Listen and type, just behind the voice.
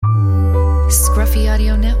Scruffy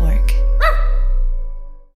Audio Network.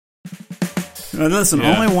 Listen,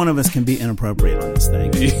 only one of us can be inappropriate on this thing.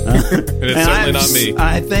 And it's certainly not me.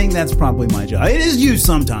 I think that's probably my job. It is you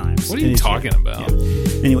sometimes. What are you talking about?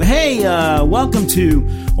 Yeah. Anyway, hey, welcome to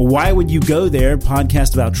Why Would You Go There,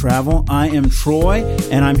 podcast about travel. I am Troy,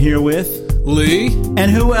 and I'm here with Lee. And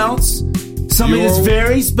who else? Somebody that's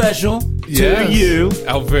very special to you.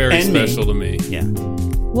 Oh, very special to me. Yeah.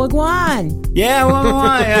 Wagwan.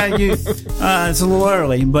 Yeah, it's a little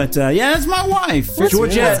early, but yeah, it's my wife,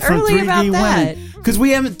 Georgette from 3D Women. Because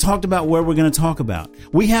we haven't talked about where we're going to talk about.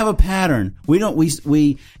 We have a pattern. We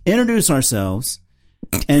introduce ourselves,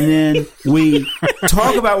 and then we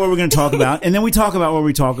talk about what we're going to talk about, and then we talk about what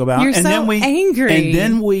we talk about, You're and so then we angry. and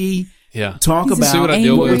then we talk about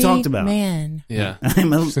what we talked about. Man. Yeah,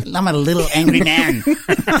 I'm a little angry man.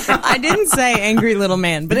 I didn't say angry little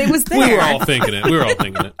man, but it was there. We were all thinking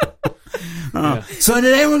it. So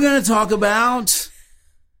today we're going to talk about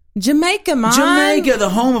Jamaica, man. Jamaica, the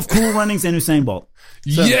home of Cool Runnings and Usain Bolt.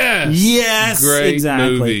 So, yes, great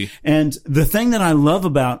exactly. movie. And the thing that I love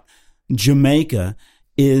about Jamaica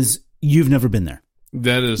is you've never been there.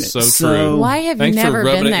 That is so true. Why have Thanks you never for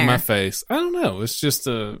rubbing been it in there? my face. I don't know. It's just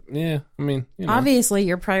Obviously,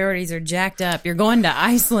 your priorities are jacked up. You're going to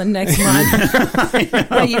Iceland next month,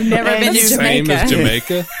 but you've never been to Same Jamaica. as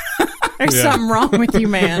Jamaica. There's something wrong with you,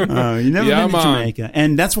 man. You never been to Jamaica,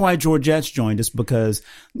 and that's why Georgette's joined us because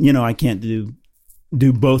I can't do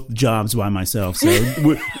both jobs by myself. So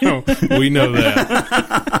we know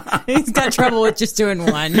that. He's got trouble with just doing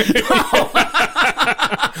one.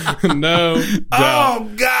 No.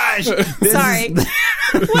 Oh gosh! Sorry.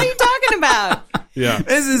 What are you talking about? Yeah.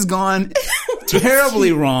 This has gone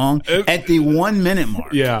terribly wrong at the 1 minute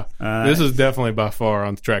mark. Yeah. This is definitely by far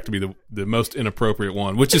on track to be the most inappropriate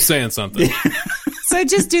one, which is saying something. So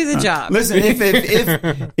just do the job. Listen,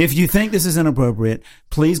 if you think this is inappropriate,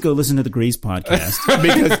 please go listen to the Grease podcast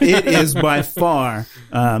because it is by far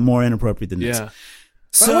more inappropriate than this. Yeah.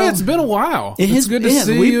 So it's been a while. It's good to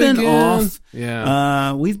see We've you been again. off.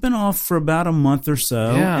 Yeah. We've been off for about a month or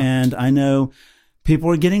so, Yeah. and I know people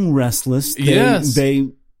are getting restless. They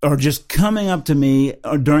are just coming up to me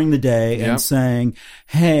during the day and saying,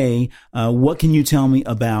 "Hey, what can you tell me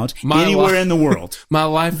about anywhere in the world?" My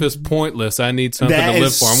life is pointless. I need something to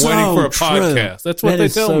live for. I'm so waiting for a true. podcast. That's what they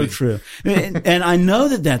tell me. That is so true. And I know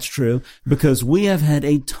that that's true because we have had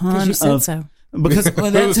a ton you said of... so. Because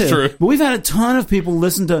well, that's That's true. But we've had a ton of people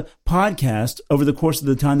listen to podcasts over the course of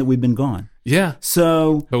the time that we've been gone. Yeah.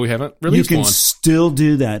 So But we haven't released you can one. still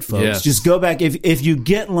do that, folks. Yes. Just go back. If you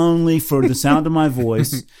get lonely for the sound of my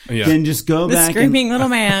voice, then just go The back screaming little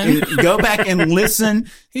man. go back and listen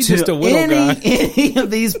He's to just a little guy. any of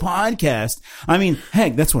these podcasts. I mean,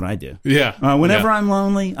 heck, that's what I do. Yeah. Whenever I'm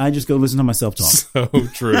lonely, I just go listen to myself talk. So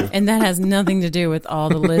true. And that has nothing to do with all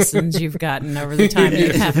the listens you've gotten over the time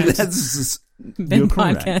you haven't been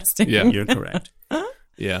podcasting. Yeah. You're correct.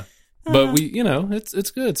 Yeah. But we,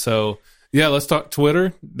 it's good. So, yeah, let's talk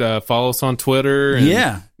Twitter. Follow us on Twitter.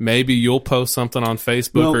 And maybe you'll post something on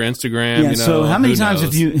Facebook or Instagram. Yeah, so how many times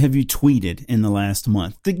have you tweeted in the last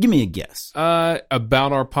month? Give me a guess.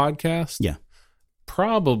 About our podcast? Yeah.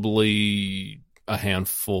 Probably a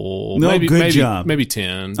handful. No, maybe, good job. Maybe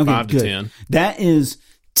 10, Okay, 5 good. to 10. That is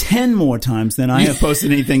 10 more times than I have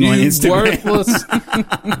posted anything on Instagram.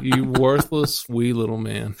 You worthless wee little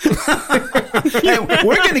man. Hey,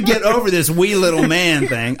 we're going to get over this wee little man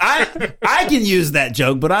thing. I can use that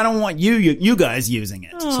joke, but I don't want you guys using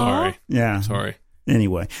it. Sorry. Yeah. Sorry.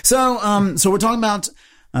 Anyway, so we're talking about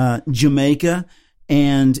Jamaica,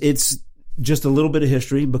 and it's just a little bit of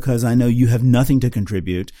history because I know you have nothing to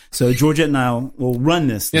contribute. So Georgette and I will run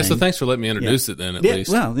this thing. Yeah, so thanks for letting me introduce it then, at least.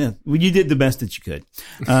 Well, you did the best that you could.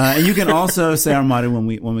 And you can also say our motto when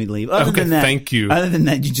we leave. Other than that, thank you. Other than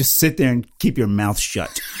that, you just sit there and keep your mouth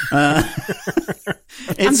shut. I'm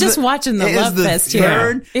just watching the love fest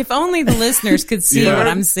here. If only the listeners could see what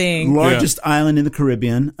I'm seeing. Largest island in the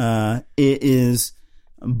Caribbean. It is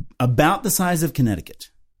about the size of Connecticut.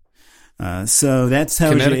 So that's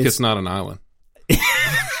how Connecticut's not an island.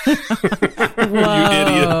 Whoa. You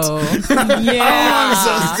idiot. Yeah. I'm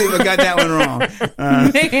so stupid. I got that one wrong.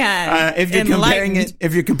 Man.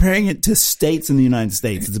 If you're comparing it to states in the United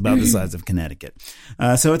States, it's about the size of Connecticut.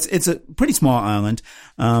 So it's a pretty small island.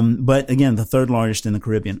 But again, the third largest in the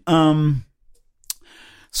Caribbean.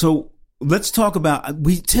 So let's talk about,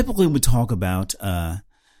 we typically would talk about,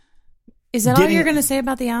 is that all you're going to say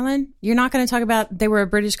about the island? You're not going to talk about they were a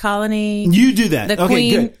British colony? You do that. The Okay,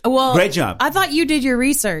 Queen. good. Well, great job. I thought you did your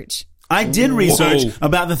research. I did research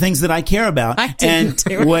about the things that I care about.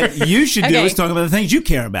 What you should do is talk about the things you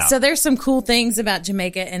care about. So there's some cool things about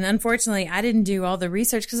Jamaica, and unfortunately, I didn't do all the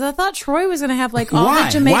research because I thought Troy was going to have like all the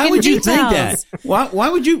Jamaican details. Why would you think that? Why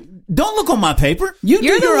would you? Don't look on my paper. You're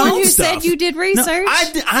the one who stuff. said you did research.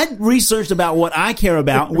 No, I researched about what I care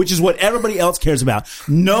about, which is what everybody else cares about.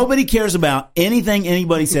 Nobody cares about anything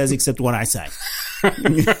anybody says except what I say.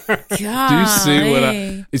 Do you see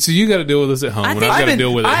what so you got to deal with this at home, and I've got to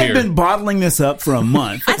deal with it here. I've been bottling this up for a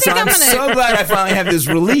month. I'm so glad I finally have this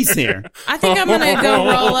release here. I think I'm going to go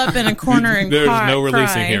roll up in a corner and There's no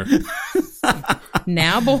releasing here.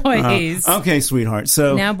 Now, boys. Okay, sweetheart.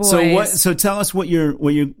 So now, boys. So tell us what you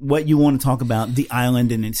want to talk about the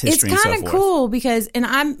island and its history. It's kind of cool because, and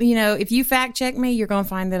I'm, if you fact check me, you're going to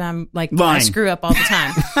find that I'm like lying. I screw up all the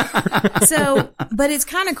time. But it's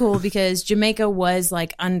kind of cool because Jamaica was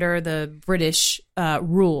like under the British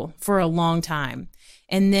rule for a long time,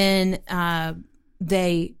 and then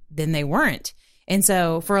they weren't. And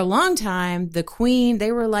so for a long time, the Queen,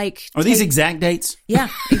 they were like... Are these exact dates? Yeah,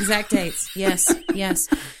 exact dates. Yes.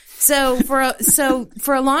 So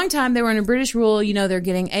for a long time, they were under British rule. They're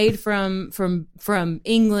getting aid from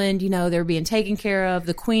England. They're being taken care of.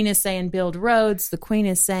 The Queen is saying build roads. The Queen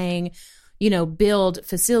is saying, build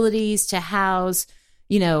facilities to house,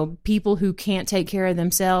 people who can't take care of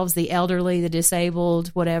themselves, the elderly, the disabled,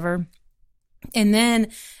 whatever. And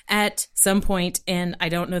then at some point, and I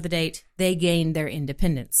don't know the date, they gained their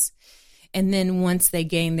independence. And then once they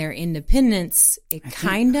gained their independence, I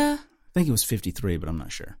think it was 53, but I'm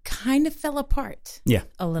not sure. Kind of fell apart. Yeah.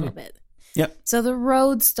 A little bit. Yep. So the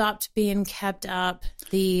roads stopped being kept up.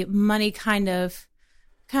 The money kind of,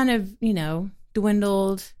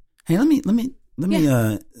 dwindled. Hey, let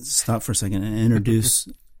me stop for a second and introduce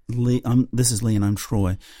Lee. This is Lee and I'm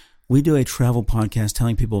Troy. We do a travel podcast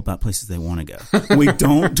telling people about places they want to go. We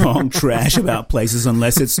don't talk trash about places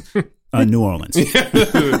unless it's New Orleans.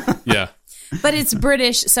 Yeah. But it's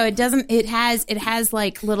British, so it has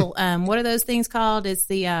like little, what are those things called? It's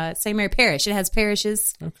the St. Mary Parish. It has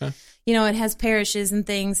parishes. Okay. It has parishes and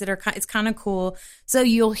things that it's kind of cool. So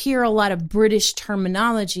you'll hear a lot of British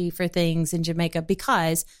terminology for things in Jamaica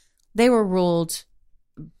because they were ruled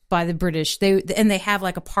by the British. They have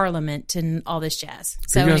like a parliament and all this jazz.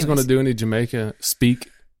 So are you guys going to do any Jamaica speak?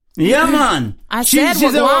 Yeah, man. She's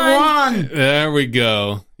a wagwan. There we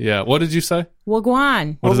go. Yeah. What did you say?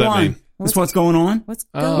 Wagwan. What does that mean? That's what's going on. What's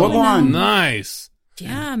going on? Nice.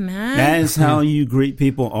 Yeah, man. That is how you greet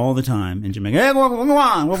people all the time in Jamaica. Hey,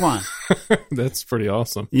 wagwan. That's pretty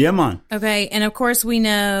awesome. Yeah, man. Okay, and of course we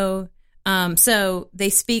know, so they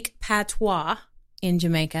speak patois in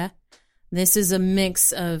Jamaica. This is a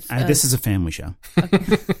mix of... this is a family show.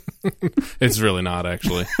 Okay. It's really not,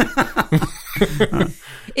 actually.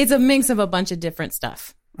 It's a mix of a bunch of different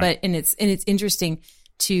stuff. Right. And it's interesting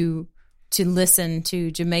to listen to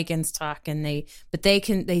Jamaicans talk, and they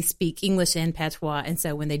speak English and patois, and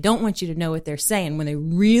so when they don't want you to know what they're saying, when they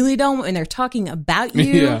really don't, when they're talking about you,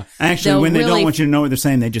 yeah. Actually, when they don't want you to know what they're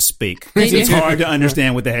saying, they just speak. It's hard to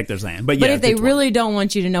understand what the heck they're saying. But if they really don't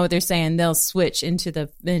want you to know what they're saying, they'll switch into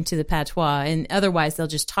the patois, and otherwise they'll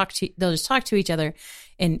just talk to each other.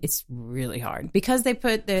 And it's really hard because they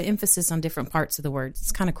put the emphasis on different parts of the words.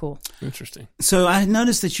 It's kind of cool. Interesting. So I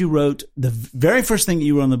noticed that you wrote, the very first thing that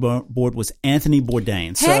you wrote on the board was Anthony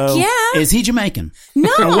Bourdain. Heck yeah. Is he Jamaican?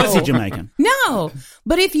 No. Or was he Jamaican? No.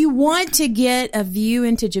 But if you want to get a view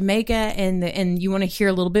into Jamaica and you want to hear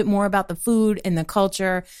a little bit more about the food and the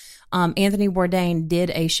culture, Anthony Bourdain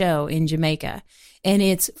did a show in Jamaica. And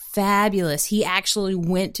it's fabulous. He actually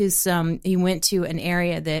went to an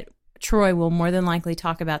area that Troy will more than likely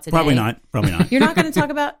talk about today. Probably not. You're not going to talk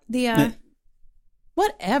about the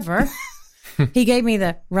whatever. He gave me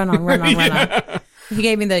the run on. He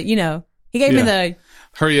gave me the, me the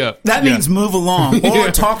hurry up. That means move along or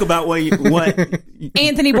talk about what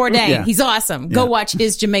Anthony Bourdain. Yeah. He's awesome. Go watch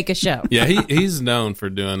his Jamaica show. Yeah, he's known for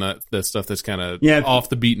doing that stuff that's kind of off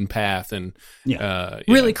the beaten path and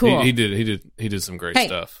really cool. He did some great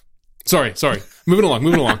stuff. Sorry. Moving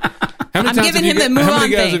along. How many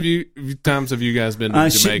times have you guys been to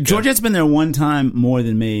Jamaica? Georgette's been there one time more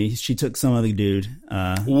than me. She took some other dude.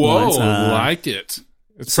 Whoa, like it.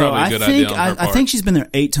 It's probably a good idea on her part. I think she's been there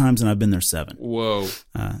 8 times and I've been there 7. Whoa.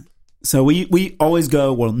 So we always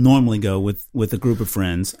go, normally go with a group of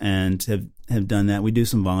friends and have done that. We do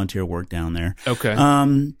some volunteer work down there. Okay. How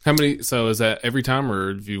many, so is that every time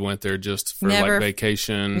or have you went there just for like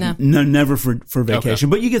vacation? No, never for vacation,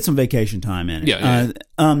 but you get some vacation time in it. Yeah.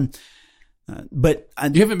 But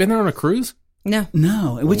you haven't been there on a cruise?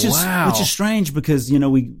 No, which is strange because,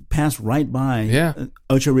 we pass right by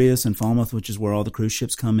Ocho Rios and Falmouth, which is where all the cruise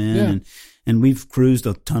ships come in. And we've cruised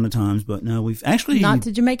a ton of times, but no, we've actually not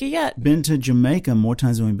to Jamaica yet. Been to Jamaica more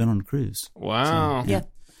times than we've been on a cruise. Wow. So, yeah.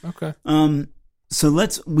 Okay. So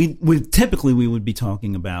we typically would be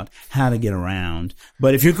talking about how to get around,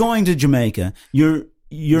 but if you're going to Jamaica, you're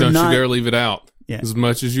Don't not. You dare leave it out. Yeah. As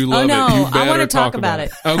much as you love no, it, you better I want to talk about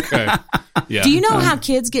it. Okay. Yeah. Do you know how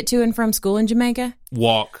kids get to and from school in Jamaica?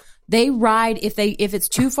 Walk. They ride if it's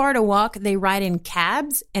too far to walk, they ride in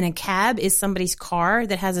cabs, and a cab is somebody's car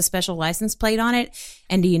that has a special license plate on it.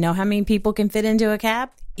 And do you know how many people can fit into a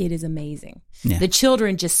cab? It is amazing. Yeah. The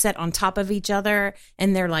children just sit on top of each other,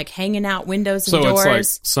 and they're like hanging out windows and doors. So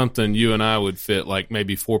it's like something you and I would fit like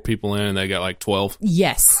maybe 4 people in, and they got like 12.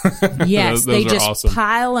 Yes. Yes. They just awesome.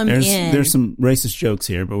 Pile them in. There's some racist jokes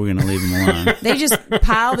here, but we're going to leave them alone. They just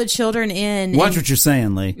pile the children in. Watch what you're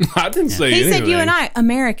saying, Lee. I didn't say anything. He said you and I,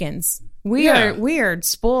 Americans. We are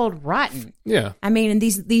spoiled rotten. Yeah. I mean, and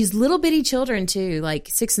these little bitty children too, like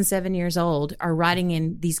 6 and 7 years old, are riding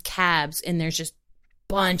in these cabs, and there's just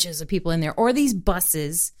bunches of people in there, or these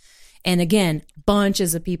buses, and again,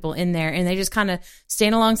 bunches of people in there, and they just kind of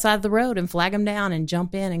stand alongside the road and flag them down and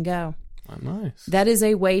jump in and go. Oh, nice. That is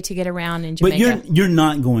a way to get around in Jamaica. But you're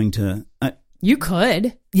not going to. You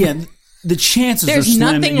could. Yeah. The chances there's are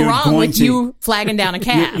slim nothing wrong with you flagging down a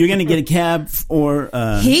cab. You're going to get a cab or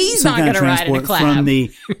he's not going to ride in a cab from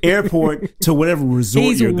the airport to whatever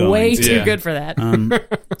resort you're going. He's way too good for that.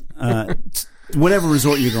 Whatever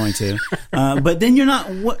resort you're going to, but then you're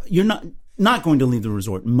not going to leave the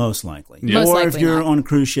resort most likely. Yeah. Or if you're on a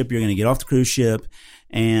cruise ship, you're going to get off the cruise ship,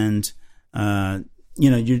 and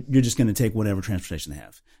you're just going to take whatever transportation they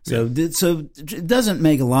have. So it doesn't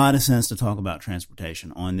make a lot of sense to talk about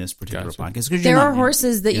transportation on this particular podcast. There are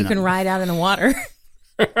horses that you can ride out in the water.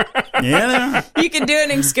 Yeah, you can do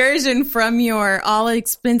an excursion from your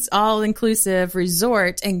all-inclusive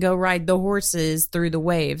resort and go ride the horses through the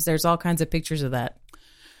waves. There's all kinds of pictures of that.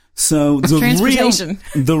 So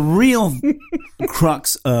the real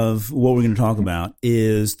crux of what we're going to talk about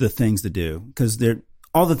is the things to do, because they're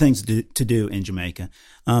all the things to do in Jamaica.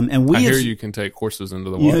 And I hear you can take horses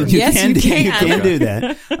into the water. You can do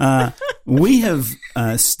that. We have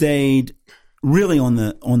stayed really on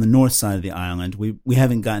the north side of the island. We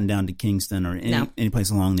haven't gotten down to Kingston or any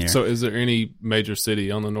place along there. So is there any major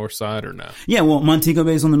city on the north side or no? Yeah, well, Montego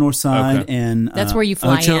Bay is on the north side, and that's where you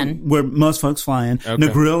fly in. Where most folks fly in. Okay.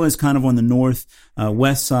 Negril is kind of on the north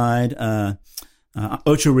west side.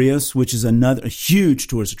 Ocho Rios, which is a huge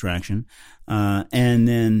tourist attraction. And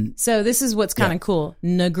then so this is what's kind of cool.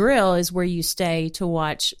 Negril is where you stay to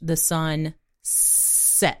watch the sun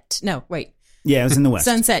set. No, wait. Yeah, it was in the west.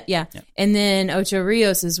 Sunset, yeah. And then Ocho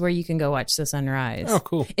Rios is where you can go watch the sunrise. Oh,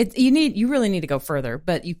 cool. You really need to go further,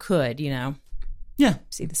 but you could, Yeah.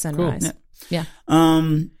 See the sunrise. Cool. Yeah.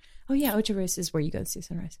 Ocho Rios is where you go to see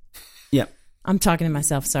sunrise. Yeah. I'm talking to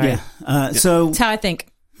myself, sorry. Yeah. So that's how I think.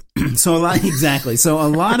 So a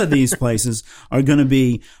lot of these places are going to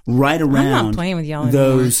be right around I'm not playing with y'all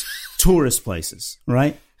those tourist places,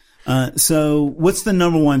 right? So what's the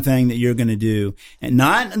number one thing that you're going to do? And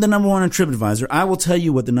not the number one on TripAdvisor. I will tell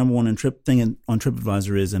you what the number one thing on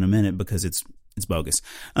TripAdvisor is in a minute, because it's bogus.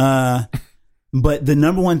 But the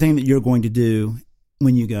number one thing that you're going to do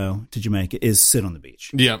when you go to Jamaica is sit on the beach.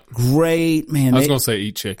 Yeah. Great, man. I was going to say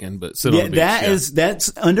eat chicken, but sit on the beach.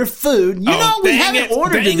 That's under food. We haven't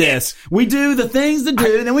ordered this. We do the things to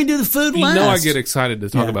do, then we do the food last. I get excited to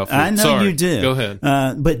talk about food. I know you do. Go ahead.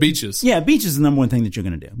 But beaches. Yeah, beach is the number one thing that you're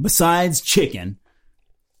going to do. Besides chicken.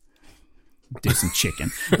 Do some chicken.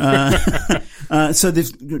 So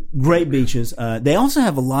there's great beaches. They also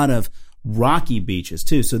have a lot of rocky beaches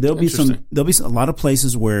too. So there'll be a lot of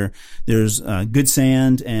places where there's good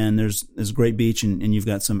sand, and there's a great beach, and you've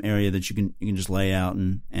got some area that you can just lay out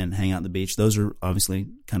and hang out on the beach. Those are obviously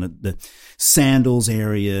kind of the sandals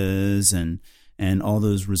areas and all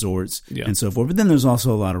those resorts and so forth. But then there's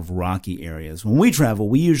also a lot of rocky areas. When we travel,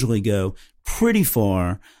 we usually go pretty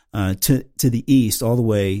far to the east, all the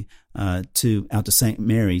way out to St.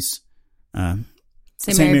 Mary's.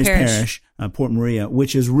 St. Mary's Parish. Port Maria,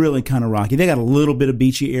 which is really kind of rocky. They got a little bit of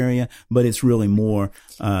beachy area, but it's really more.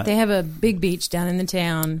 They have a big beach down in the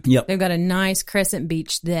town. Yep. They've got a nice crescent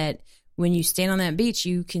beach that when you stand on that beach,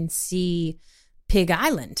 you can see Pig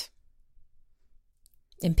Island.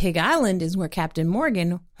 And Pig Island is where Captain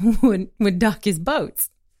Morgan would dock his boats.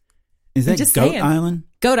 Is that Goat Island?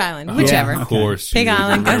 Goat Island, whichever. Of course. Pig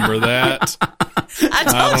Island. Remember that.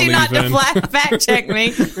 I told you not to fact check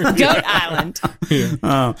me. Goat Island.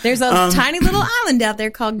 Yeah. There's a tiny little island out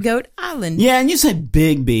there called Goat Island. Yeah, and you say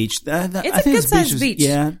big beach. It's a good-sized beach.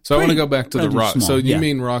 Yeah. So I want to go back to the rocks. Small. So you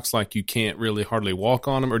mean rocks like you can't really hardly walk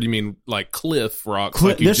on them, or do you mean like cliff rocks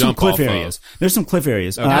like you there's jump some cliff off areas. of? There's some cliff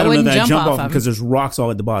areas. Okay. I don't know that I jump off them because there's rocks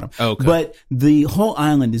all at the bottom. Okay. But the whole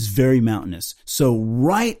island is very mountainous. So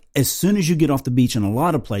right as soon as you get off the beach in a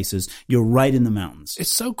lot of places, you're right in the mountains.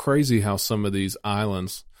 It's so crazy how some of these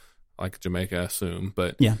islands, like Jamaica, I assume,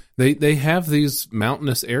 but yeah, they have these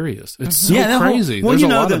mountainous areas. It's so crazy. There's a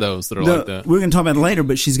lot of those that are like that. We're going to talk about it later,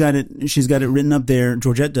 but she's got it written up there.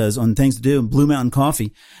 Georgette does on things to do. Blue Mountain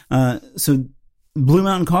Coffee. So Blue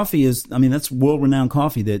Mountain Coffee that's world renowned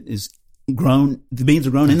coffee that is grown. The beans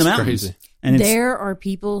are grown in the mountains. Crazy. And there are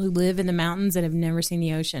people who live in the mountains that have never seen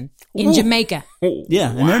the ocean in Jamaica. Yeah,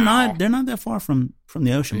 and they're not that far from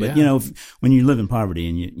the ocean. But when you live in poverty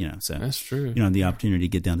and so that's true. You don't have the opportunity to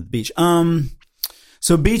get down to the beach.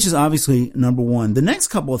 So beach is obviously number one. The next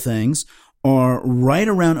couple of things are right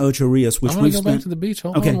around Ocho Rios, which we go back to the beach.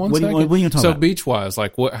 Hold on one second. What are you going to talk about? So beach wise,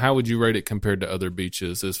 like how would you rate it compared to other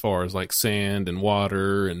beaches as far as like sand and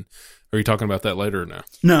water and? Are you talking about that later or no?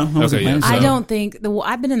 No. I don't think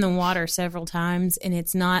I've been in the water several times, and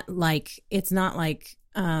it's not like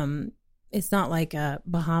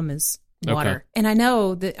Bahamas water. Okay. And I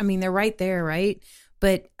know that they're right there, right?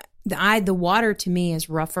 But the water to me is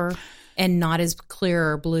rougher and not as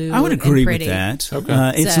clear or blue. I would agree with that.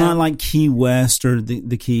 Okay. It's not like Key West or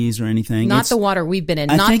the Keys or anything. Not the water we've been in.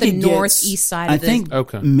 Not the northeast side of it. I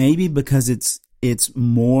think maybe because it's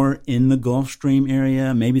more in the Gulf Stream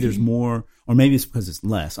area. Maybe there's more, or maybe it's because it's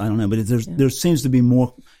less. I don't know, but there seems to be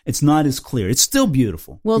more. It's not as clear. It's still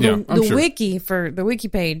beautiful. Well, the wiki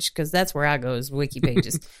page, because that's where I go is wiki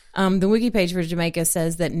pages. The wiki page for Jamaica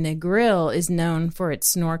says that Negril is known for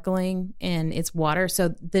its snorkeling and its water. So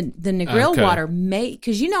the Negril water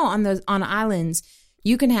because on islands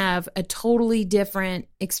you can have a totally different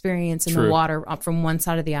experience in the water from one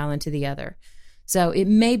side of the island to the other. So it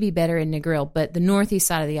may be better in Negril, but the northeast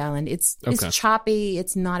side of the island, it's choppy.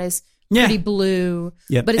 It's not as pretty blue,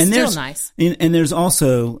 but it's still nice. And there's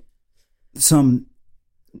also some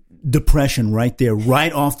depression right there,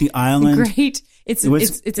 right off the island. Great.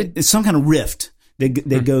 It's some kind of rift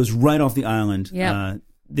that goes right off the island. Yeah.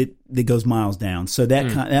 That goes miles down. So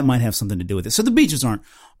that might have something to do with it. So the beaches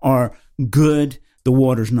are good. The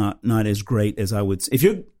water's not as great as I would. If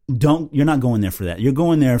you're not going there for that. You're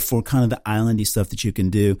going there for kind of the islandy stuff that you can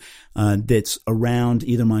do that's around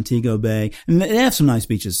either Montego Bay. And they have some nice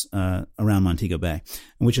beaches around Montego Bay,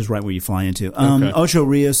 which is right where you fly into. Ocho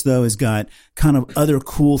Rios, though, has got kind of other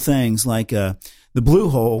cool things like the Blue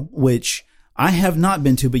Hole, which I have not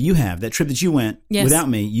been to, but you have. That trip that you went without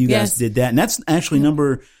me, you guys did that. And that's actually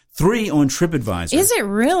number 3 on TripAdvisor. Is it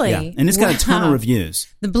really? Yeah, and it's got a ton of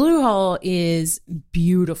reviews. The Blue Hole is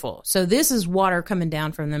beautiful. So this is water coming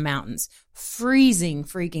down from the mountains, freezing,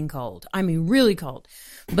 freaking cold. Really cold.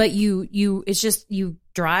 But it's just you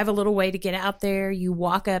drive a little way to get out there. You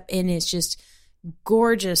walk up, and it's just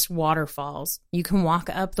gorgeous waterfalls. You can walk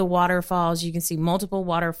up the waterfalls. You can see multiple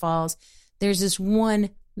waterfalls. There's this one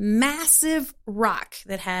massive rock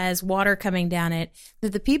that has water coming down it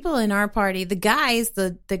that the people in our party, the guys,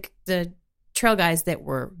 the trail guys that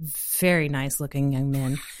were very nice looking young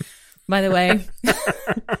men, by the way,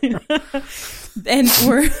 and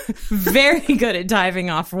were very good at diving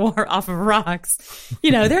off of rocks.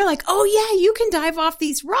 They're like, oh yeah, you can dive off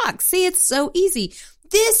these rocks. See, it's so easy.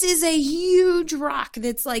 This is a huge rock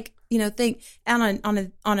that's like,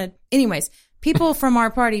 anyways, people from our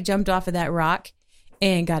party jumped off of that rock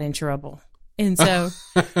and got in trouble. And so,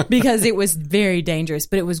 because it was very dangerous,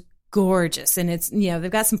 but it was gorgeous. And it's, they've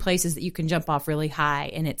got some places that you can jump off really high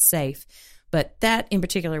and it's safe. But that in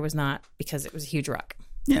particular was not, because it was a huge rock.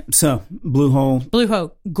 Yeah. So Blue Hole,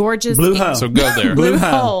 gorgeous. Blue Hole. So go there. Blue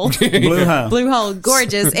Hole, Blue Hole,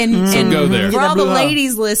 gorgeous. And go there. For all the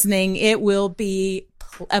ladies listening, it will be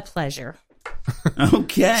a pleasure.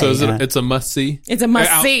 Okay. So it's a must see. It's a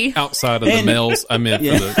must see outside of the males. I meant for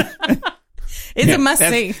the. It's a must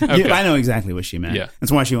see. Okay. I know exactly what she meant. Yeah. That's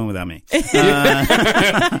why she went without me.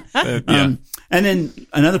 And then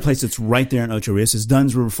another place that's right there in Ocho Rios is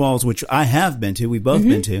Dunn's River Falls, which I have been to. We've both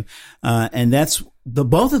been to. And that's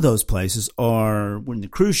both of those places are, when the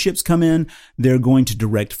cruise ships come in, they're going to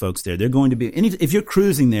direct folks there. They're going to be, if you're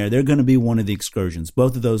cruising there, they're going to be one of the excursions.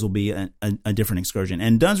 Both of those will be a different excursion.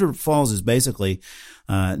 And Dunn's River Falls is basically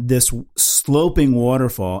this sloping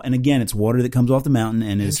waterfall. And again, it's water that comes off the mountain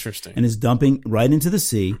and is dumping right into the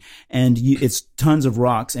sea. And it's tons of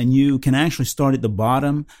rocks. And you can actually start at the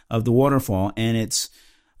bottom of the waterfall, and it's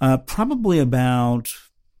probably about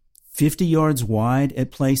 50 yards wide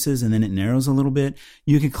at places, and then it narrows a little bit.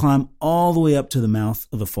 You can climb all the way up to the mouth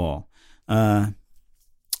of the fall, or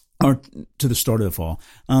to the start of the fall.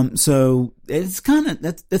 So it's kind of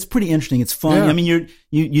that's pretty interesting. It's fun. Yeah. I mean,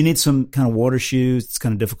 you need some kind of water shoes. It's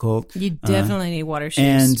kind of difficult. You definitely need water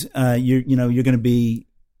shoes, and you're going to be.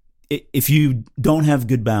 If you don't have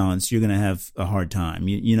good balance, you're going to have a hard time.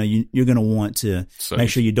 You're going to want to make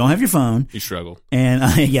sure you don't have your phone. You struggle. And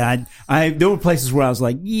there were places where I was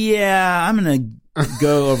like, I'm going to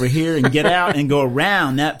go over here and get out and go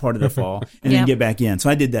around that part of the fall and then get back in. So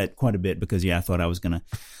I did that quite a bit because I thought I was going to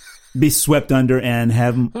be swept under and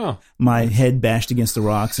have my head bashed against the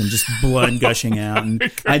rocks and just blood gushing out. And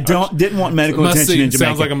I didn't want medical attention in Jamaica.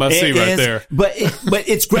 Sounds like a must see right there. But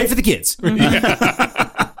it's great for the kids.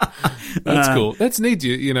 That's cool. That's neat.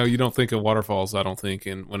 You don't think of waterfalls. I don't think,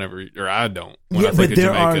 I don't. But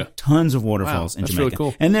there are tons of waterfalls in Jamaica. Really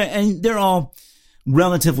cool. And they're all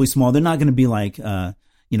relatively small. They're not going to be like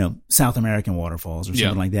South American waterfalls or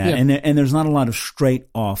something like that. Yeah. And there's not a lot of straight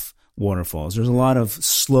off waterfalls. There's a lot of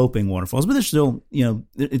sloping waterfalls, but there's still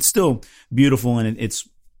it's still beautiful, and it's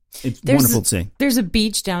wonderful to see. There's a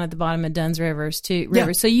beach down at the bottom of Dunn's River, so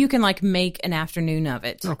you can make an afternoon of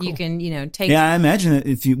it. Oh, cool. You can take. Yeah, I imagine that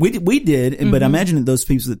if we did, but I imagine that those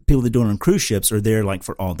people that do it on cruise ships are there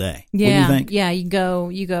for all day. Yeah, what do you think? Yeah, you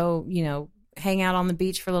go, hang out on the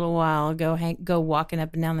beach for a little while, go walking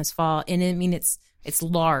up and down this fall, and I mean it's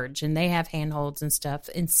large, and they have handholds and stuff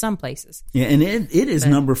in some places. Yeah, and it is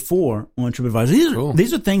number 4 on TripAdvisor.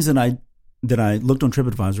 These are things that I looked on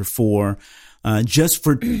TripAdvisor for. Just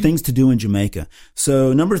for things to do in Jamaica.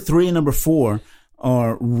 So number 3 and number 4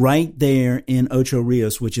 are right there in Ocho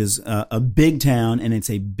Rios, which is a big town, and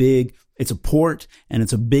it's a port, and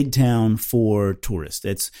it's a big town for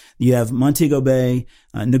tourists. You have Montego Bay,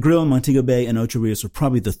 Negril, Montego Bay, and Ocho Rios are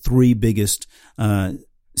probably the 3 biggest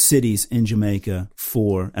cities in Jamaica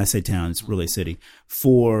I say town, it's really a city,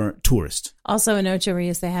 for tourists. Also in Ocho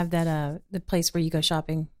Rios, they have that the place where you go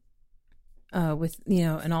shopping. With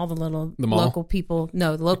and all the local people.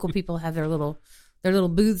 No, the local people have their little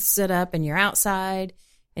booths set up, and you're outside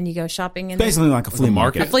and you go shopping. Basically, like a flea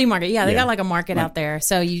market. A flea market, yeah. They got like a market out there.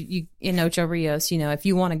 So you in Ocho Rios, if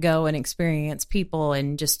you want to go and experience people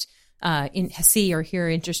and just see or hear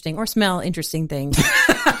interesting or smell interesting things, you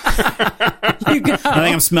go. I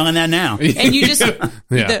think I'm smelling that now. And you just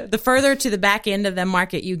the further to the back end of the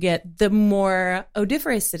market you get, the more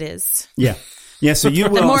odoriferous it is. Yeah. Yeah, so you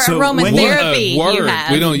will. The more aromatherapy you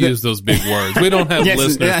have. We don't use those big words. We don't have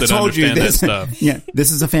listeners that understand that stuff. Yeah,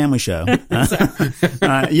 this is a family show.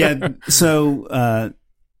 So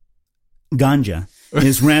ganja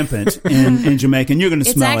is rampant in Jamaica, and you're going to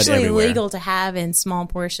smell it everywhere. It's actually illegal to have in small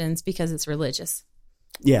portions because it's religious.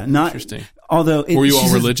 Yeah, not interesting. Although were you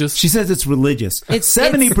all religious? She says it's religious.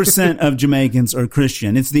 70% of Jamaicans are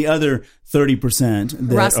Christian. It's the other 30%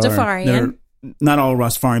 that Rastafarian. Not all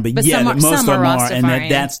Rastafarian, but most of them are,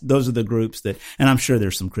 and those are the groups that. And I'm sure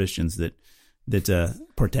there's some Christians that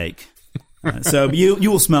partake. So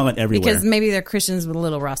you will smell it everywhere because maybe they're Christians with a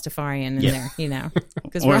little Rastafarian in there,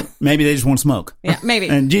 or maybe they just want to smoke. Yeah, maybe.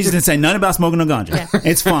 And Jesus didn't say nothing about smoking no ganja. Yeah.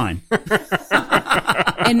 It's fine.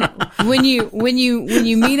 And when you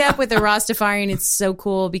meet up with a Rastafarian, it's so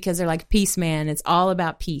cool because they're like, peace, man. It's all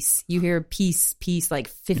about peace. You hear peace like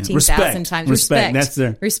 15,000 times. Respect. That's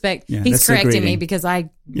their respect. Yeah, he's correcting me because I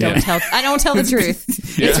don't tell the truth.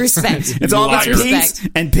 It's respect. It's all about peace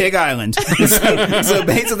and Pig Island. So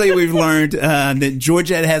basically, we've learned that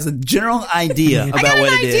Georgette has a general idea about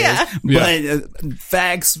what it is, but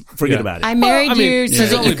facts, forget about it. I married you so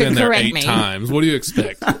that you could correct me. 8 times. What do you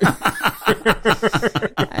expect?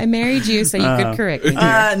 I married you so you could correct me.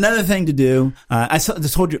 Another thing to do. I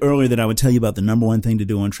told you earlier that I would tell you about the number 1 thing to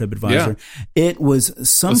do on TripAdvisor. Yeah. It was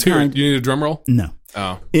some kind. You need a drum roll? No.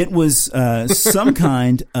 Oh. It was some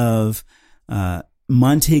kind of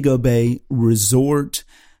Montego Bay resort,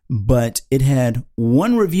 but it had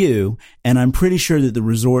 1 review, and I'm pretty sure that the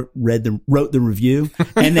resort wrote the review,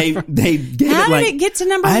 and they gave How it like. Did it get to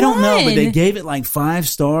number 1? I don't know, but they gave it like 5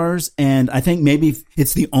 stars, and I think maybe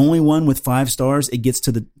it's the only one with 5 stars. It gets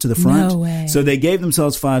to the front. No way. So they gave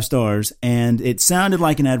themselves 5 stars, and it sounded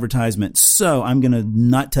like an advertisement. So I'm gonna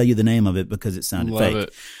not tell you the name of it because it sounded fake.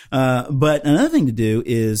 It. But another thing to do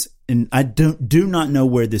is, and I do not know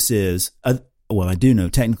where this is. Well, I do know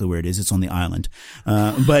technically where it is. It's on the island.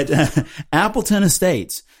 But Appleton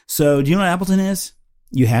Estates. So do you know what Appleton is?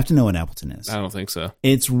 You have to know what Appleton is. I don't think so.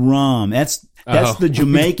 It's rum. That's the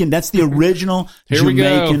Jamaican. That's the original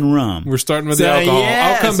Jamaican rum. We're starting with the alcohol.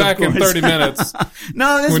 Yes, I'll come back in 30 minutes.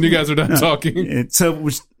 When you guys are done talking.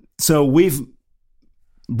 So we've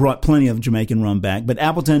brought plenty of Jamaican rum back, but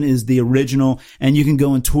Appleton is the original, and you can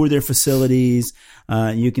go and tour their facilities.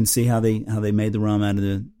 You can see how they made the rum out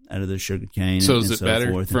of the sugar cane. So is it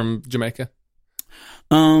better from Jamaica?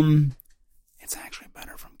 It's actually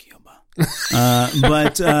better from Cuba.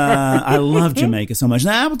 But I love Jamaica so much.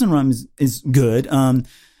 Now, Appleton rum is good.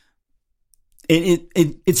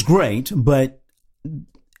 It's great, but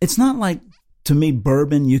it's not like, to me,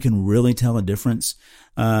 bourbon. You can really tell a difference.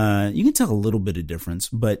 You can tell a little bit of difference,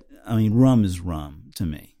 but I mean, rum is rum to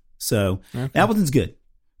me. So Appleton's good.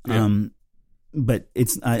 Yeah. But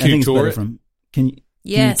I think it's better from.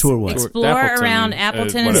 Yes, tour what? Explore around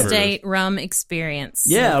Appleton Estate rum experience.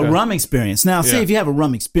 Yeah, a rum experience. Now, see, if you have a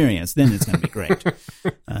rum experience, then it's going to be great.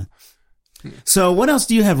 So what else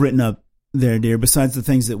do you have written up there, dear, besides the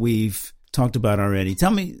things that we've talked about already? Show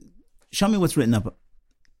me what's written up.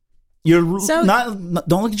 Don't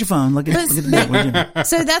look at your phone. Look at the book.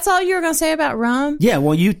 So that's all you were going to say about rum? Yeah,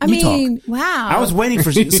 well, you talk. Wow. I was waiting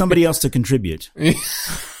for somebody else to contribute.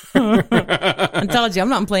 I told you, I'm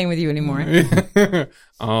not playing with you anymore.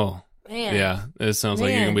 Oh, man. Yeah. It sounds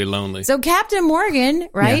like you're going to be lonely. So Captain Morgan,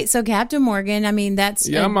 right? Yeah. So Captain Morgan, I mean, that's,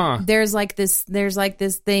 there's like this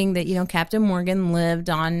thing that, Captain Morgan lived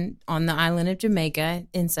on the island of Jamaica.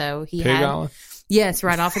 And so he Pig Island? Yes,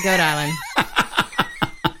 right off of Goat Island.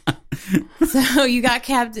 So you got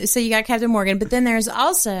Captain Morgan, but then there's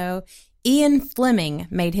also Ian Fleming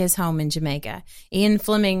made his home in Jamaica. Ian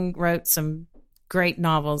Fleming wrote some great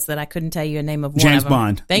novels that I couldn't tell you a name of one James of them.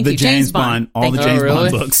 Bond. Thank you. James Bond. All the James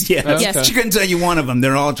Bond books. Yes. Yes. She couldn't tell you one of them.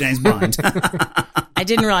 They're all James Bond. I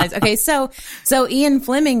didn't realize. Okay, so Ian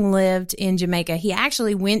Fleming lived in Jamaica. He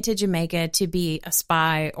actually went to Jamaica to be a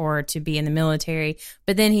spy or to be in the military,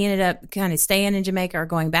 but then he ended up kind of staying in Jamaica or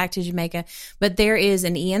going back to Jamaica. But there is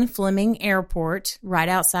an Ian Fleming airport right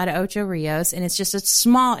outside of Ocho Rios, and it's just a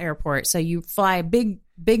small airport. So you fly big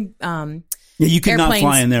yeah, you could not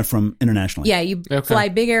fly in there from internationally. Yeah, you fly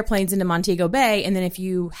big airplanes into Montego Bay, and then if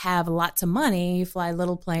you have lots of money, you fly a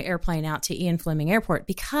little airplane out to Ian Fleming Airport,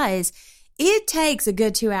 because it takes a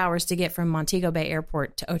good 2 hours to get from Montego Bay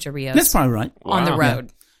Airport to Ocho Rios. That's probably right. On the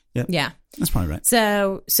road. Yeah. That's probably right.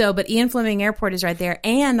 But Ian Fleming Airport is right there,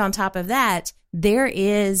 and on top of that,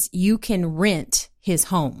 you can rent his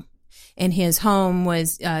home, and his home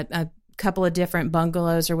was a couple of different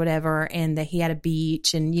bungalows or whatever, and he had a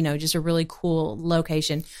beach and just a really cool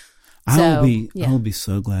location. I will be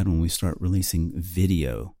so glad when we start releasing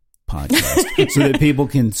video podcasts so that people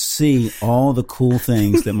can see all the cool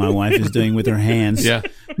things that my wife is doing with her hands. Yeah,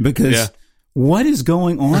 because what is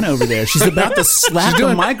going on over there? She's about to slap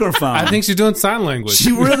the microphone. I think she's doing sign language.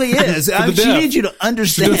 She really is. She needs you to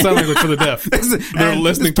understand. She's doing sign language for the deaf. They're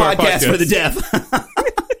listening to our podcast for the deaf.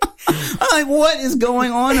 I'm like, what is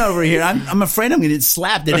going on over here? I'm afraid I'm going to get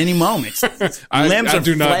slapped at any moment. I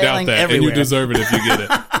do not doubt that, everywhere. And you deserve it if you get it.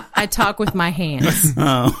 I talk with my hands.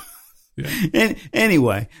 Oh. Yeah. And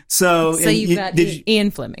anyway, so you got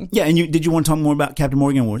Ian Fleming. Yeah, and did you want to talk more about Captain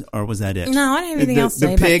Morgan, or was that it? No, I didn't have anything else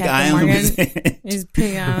to say about Captain Morgan. Is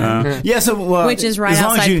Pig Island. Which is right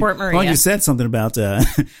outside Port Maria. As long as you said something about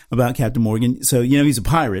Captain Morgan. So, he's a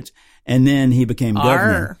pirate. And then he became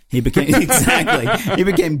governor. He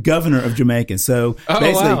became governor of Jamaica. So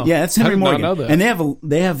basically, that's Henry Morgan. Not know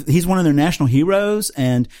that. And he's one of their national heroes.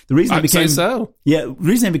 And the reason the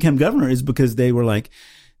reason they became governor is because they were like,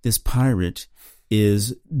 this pirate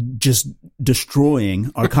is just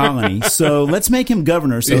destroying our colony. So let's make him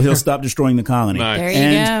governor so he'll stop destroying the colony. Nice. There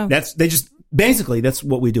you go. Basically, that's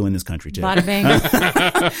what we do in this country, too. Bada bing.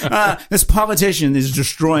 This politician is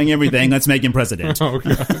destroying everything. Let's make him president. Oh,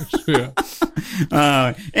 gosh.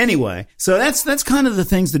 Yeah. Anyway, so that's kind of the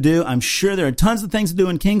things to do. I'm sure there are tons of things to do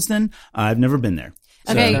in Kingston. I've never been there.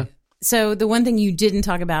 Okay, so the one thing you didn't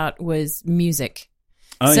talk about was music.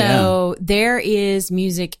 There is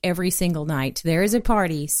music every single night. There is a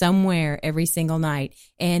party somewhere every single night,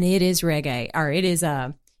 and it is reggae. Or it is,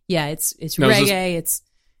 it's reggae.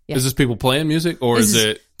 Is this people playing music, or is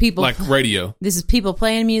it people like radio? This is people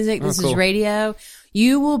playing music. This is radio.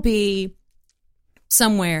 You will be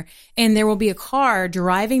somewhere, and there will be a car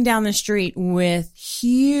driving down the street with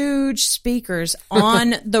huge speakers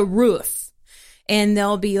on the roof, and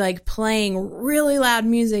they'll be like playing really loud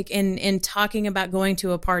music and talking about going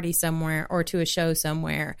to a party somewhere or to a show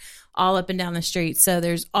somewhere, all up and down the street. So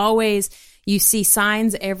there's always, you see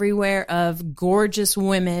signs everywhere of gorgeous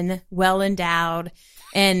women, well endowed.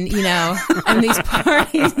 And, and these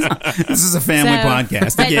parties. This is a family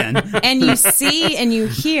podcast again. And you see and you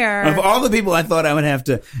hear. Of all the people I thought I would have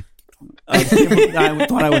to I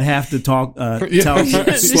thought I would have to talk, slow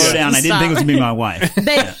down. I didn't think it was going to be my wife.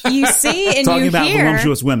 But you see and talking you about hear,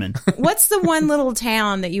 voluptuous women. What's the one little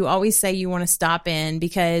town that you always say you want to stop in?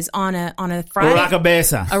 Because on a Friday,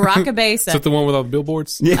 Aracabesa. Is that the one with all the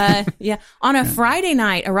billboards? Yeah. On a Friday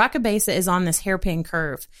night, Aracabesa is on this hairpin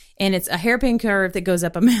curve, and it's a hairpin curve that goes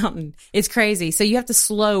up a mountain. It's crazy. So you have to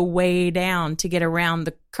slow way down to get around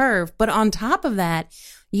the curve. But on top of that,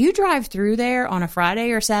 you drive through there on a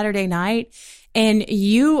Friday or Saturday night, and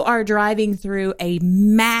you are driving through a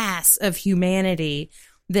mass of humanity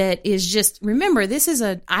that is just, remember, this is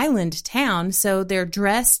an island town, so they're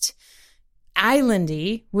dressed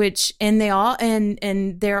islandy,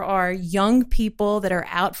 and there are young people that are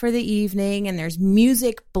out for the evening, and there's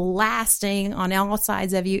music blasting on all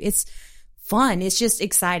sides of you. It's fun. It's just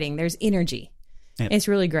exciting. There's energy. Yep. It's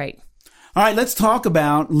really great. All right, let's talk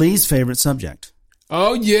about Lee's favorite subject.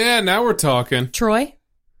 Oh, yeah, now we're talking. Troy?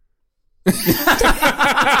 Good one.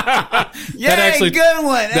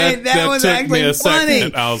 That was actually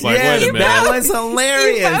funny. I was like, wait a minute. That was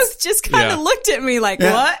hilarious. You both just kind of looked at me like,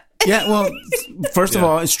 what? Yeah, well, first of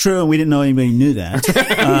all, it's true, and we didn't know anybody knew that.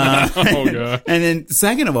 Oh, God. And then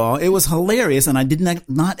second of all, it was hilarious, and I did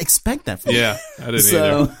not expect that from you. Yeah, I didn't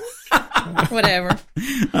either. Whatever.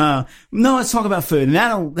 No, let's talk about food, and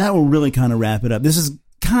that will really kind of wrap it up. This is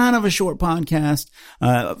kind of a short podcast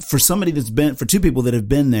for two people that have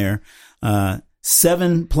been there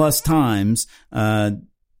 7+ times.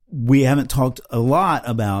 We haven't talked a lot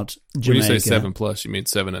about Jamaica. When you say 7+, you mean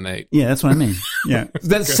 7 and 8. Yeah, that's what I mean. Yeah,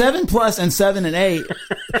 that's 7+ and 7 and 8.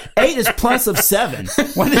 8 is plus of 7.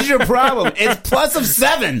 What is your problem? It's plus of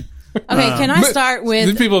 7. Okay, can I start with...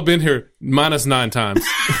 These people have been here -9 times.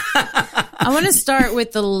 I want to start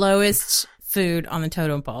with the lowest food on the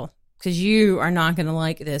totem pole, because you are not going to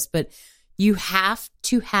like this, but you have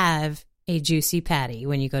to have a juicy patty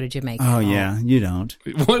when you go to Jamaica. Oh, yeah, you don't.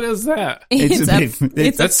 What is that?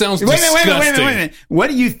 That sounds disgusting. Wait a minute. What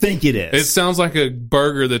do you think it is? It sounds like a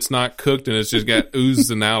burger that's not cooked and it's just got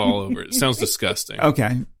oozing out all over it. It sounds disgusting.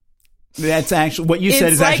 Okay. That's actually what you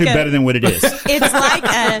said is like actually better than what it is.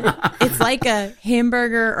 It's like a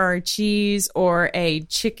hamburger or a cheese or a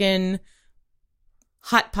chicken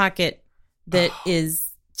hot pocket that is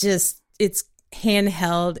just, it's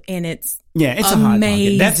handheld and it's it's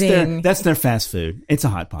amazing. A hot pocket. That's their fast food. It's a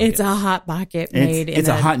hot pocket. It's a hot pocket made it's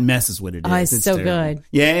a hot mess is what it is. It's so terrible. Good.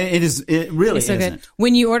 Yeah, it is. It really is so good.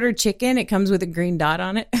 When you order chicken, it comes with a green dot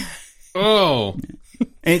on it. Oh.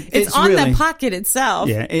 It's on really, the pocket itself.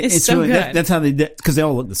 Yeah, it's so really, good. That's how they did, because they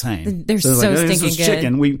all look the same. They're so stinking good. This is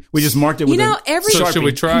chicken. We just marked it with So should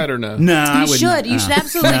we try it or no? No, I wouldn't. You should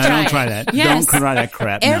absolutely try it. Don't try that. Yes. Don't try that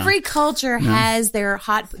crap. Every culture has their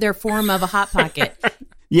form of a hot pocket.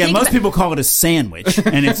 Yeah, most people call it a sandwich,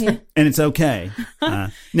 and it's okay. No,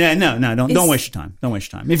 don't waste your time. Don't waste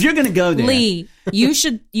your time. If you're going to go there, Lee, you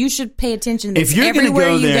should pay attention to this. If you're everywhere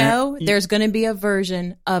go you there, go, there's going to be a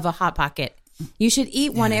version of a hot pocket. You should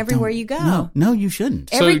eat one everywhere you go. No, you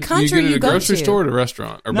shouldn't. Every country you go to. A grocery store or a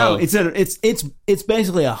restaurant or both? It's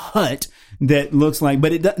basically a hut that looks like,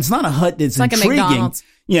 but it's not a hut that's like intriguing. A McDonald's.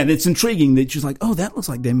 Yeah, that's intriguing. That you're like, oh, that looks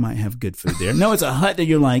like they might have good food there. No, it's a hut that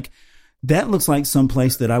you're like, that looks like some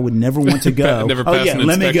place that I would never want to go. Never pass an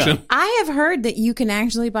let me go. I have heard that you can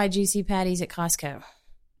actually buy juicy patties at Costco.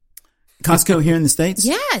 Costco here in the States?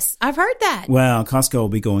 Yes, I've heard that. Well, Costco will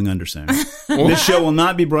be going under soon. This show will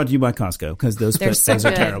not be brought to you by Costco because those patties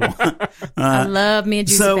are terrible. I love me a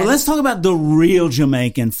juicy patty. So let's talk about the real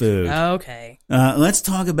Jamaican food. Okay. Let's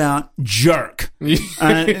talk about jerk.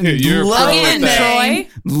 You're love the Troy.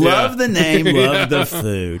 Love the name, love the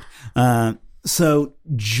food. So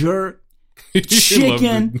jerk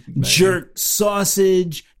chicken, jerk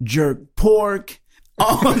sausage, jerk pork.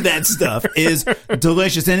 All of that stuff is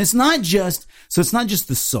delicious. And it's not just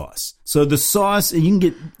the sauce. So the sauce, you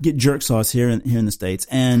can get jerk sauce here in the States,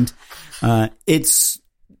 and that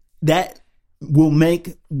will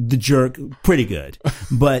make the jerk pretty good.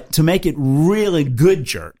 But to make it really good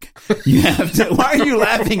jerk, you have to, why are you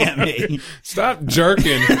laughing at me? Stop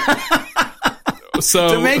jerking.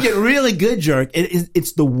 To make it really good jerk,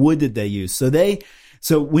 it's the wood that they use. So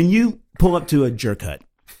when you pull up to a jerk hut,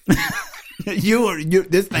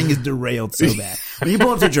 this thing is derailed so bad. When you pull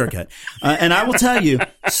up to a jerk hut, and I will tell you,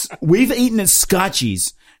 we've eaten at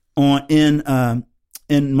Scotchy's in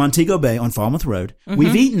Montego Bay on Falmouth Road. Mm-hmm.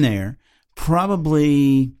 We've eaten there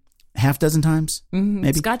probably half dozen times,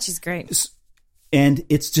 maybe. Scotchy's great. And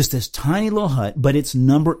it's just this tiny little hut, but it's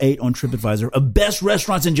number 8 on TripAdvisor of best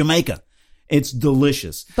restaurants in Jamaica. It's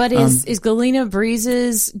delicious. But is Galena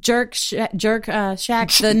Breeze's Jerk Shack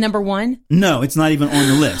the number one? No, it's not even on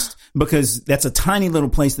the list. Because that's a tiny little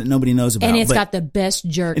place that nobody knows about. And it's got the best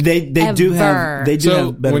jerk They do have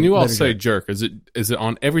better, when you all say jerk, is it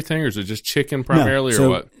on everything or is it just chicken primarily or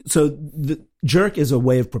what? So the jerk is a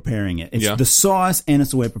way of preparing it. It's the sauce and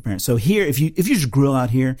it's a way of preparing it. So here, if you just grill out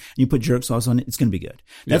here and you put jerk sauce on it, it's going to be good.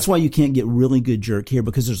 That's why you can't get really good jerk here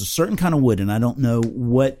because there's a certain kind of wood, and I don't know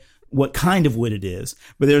what kind of wood it is,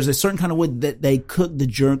 but there's a certain kind of wood that they cook the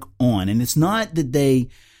jerk on. And it's not that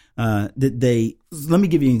let me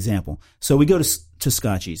give you an example. So we go to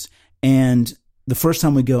Scotchy's, and the first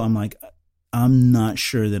time we go, I'm like, I'm not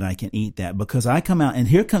sure that I can eat that, because I come out and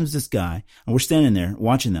here comes this guy, and we're standing there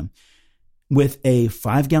watching them with a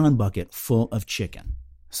 5-gallon bucket full of chicken.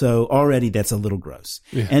 So already that's a little gross.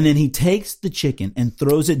 Yeah. And then he takes the chicken and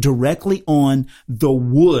throws it directly on the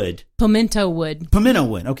wood. Pimento wood.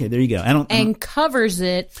 Okay, there you go. Covers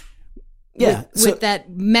it. Yeah, with that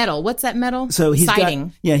metal. What's that metal? So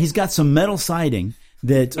siding. He's got some metal siding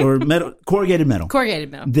or metal, corrugated metal. Corrugated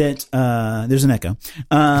metal. That, there's an echo.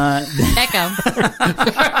 Echo.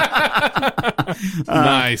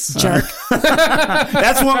 Nice. Jerk.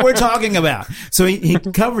 That's what we're talking about. So he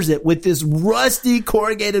covers it with this rusty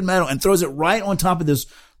corrugated metal and throws it right on top of this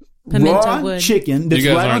raw wood chicken that's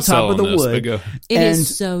right on top of the wood. It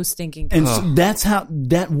is so stinking good. And so that's how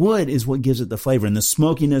that wood is what gives it the flavor and the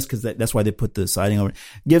smokiness, because that's why they put the siding over it.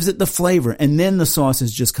 Gives it the flavor, and then the sauce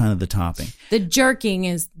is just kind of the topping. The jerking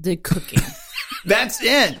is the cooking. That's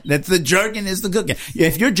it. That's the jerking is the cooking. Yeah,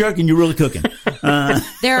 if you're jerking, you're really cooking.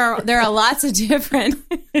 There are lots of different.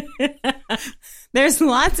 There's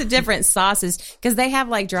lots of different sauces because they have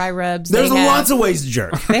like dry rubs. There's lots of ways to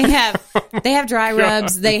jerk. They have dry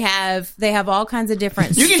rubs. They have all kinds of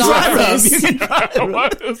different sauces.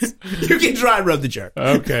 You can dry rub the jerk.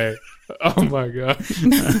 Okay. Oh my god.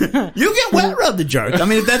 You can wet rub the jerk. I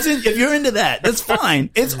mean, if you're into that, that's fine.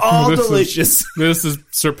 It's all delicious. This is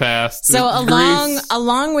surpassed. So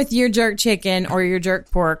along with your jerk chicken or your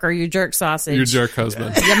jerk pork or your jerk sausage, your jerk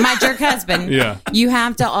husband, my jerk husband, you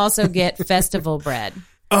have to also get festival bread.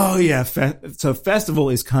 Oh yeah, so festival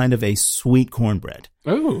is kind of a sweet cornbread.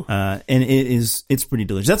 Oh, and it's pretty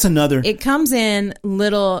delicious. That's another. It comes in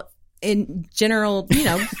general,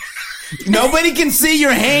 Nobody can see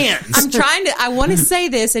your hands. I want to say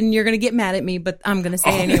this and you're going to get mad at me, but I'm going to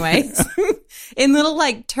say it anyway. In little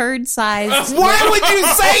like turd sized. Why would you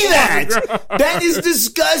say that? That is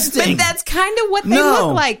disgusting. But that's kind of what they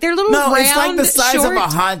look like. They're little round, it's like the size short. of a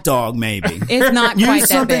hot dog, maybe. It's not quite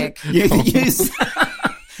that big.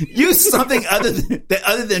 Use something other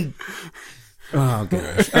than oh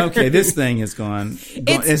gosh. Okay, this thing has gone.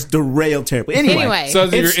 It's derailed terribly. Anyway, so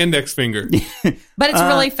it's your index finger, but it's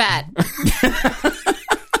really fat.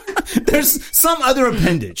 There's some other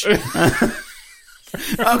appendage. Okay,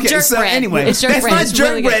 jerk so bread. Anyway, it's jerk that's bread. not it's jerk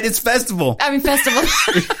really bread. It's festival. I mean festival.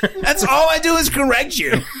 That's all I do is correct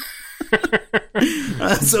you.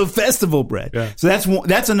 So festival bread. Yeah. So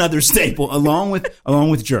that's another staple along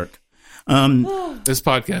with jerk. This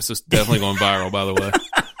podcast is definitely going viral, by the way.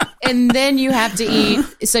 And then you have to eat.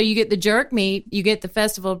 So you get the jerk meat, you get the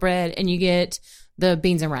festival bread, and you get the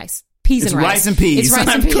beans and rice. It's rice and peas. It's rice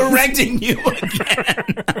I'm and peas. correcting you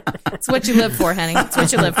again. It's what you live for, honey. It's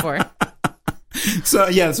what you live for. So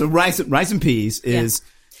rice and peas is.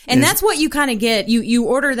 And that's what you kind of get. You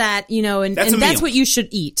order that, and that's what you should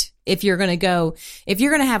eat if you're going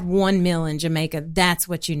to have one meal in Jamaica. That's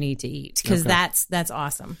what you need to eat because that's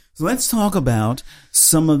awesome. So let's talk about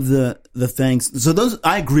some of the things. So those,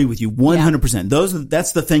 I agree with you 100%.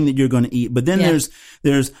 That's the thing that you're going to eat. But then there's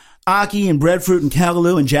ackee and breadfruit and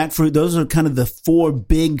callaloo and jackfruit. Those are kind of the 4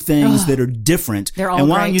 big things that are different. They're all and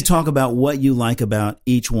why great. don't you talk about what you like about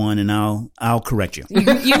each one, and I'll correct you. You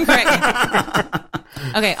can correct me.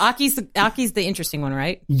 Okay, ackie's the interesting one,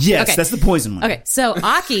 right? Yes, okay. That's the poison one. Okay, so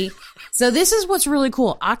ackee. So this is what's really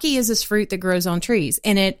cool. Ackee is this fruit that grows on trees,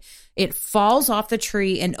 and it falls off the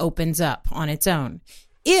tree and opens up on its own.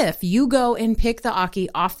 If you go and pick the ackee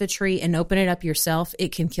off the tree and open it up yourself,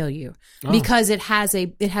 it can kill you because it has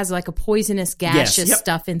like a poisonous gaseous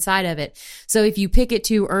stuff inside of it. So if you pick it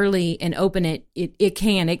too early and open it, it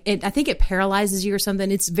can. I think it paralyzes you or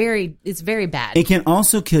something. It's very bad. It can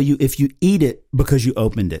also kill you if you eat it because you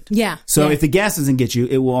opened it. Yeah. So if the gas doesn't get you,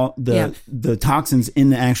 it will the toxins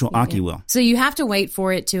in the actual ackee will. So you have to wait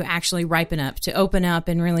for it to actually ripen up, to open up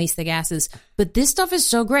and release the gases. But this stuff is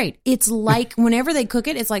so great. It's like whenever they cook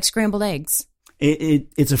it, it's like scrambled eggs.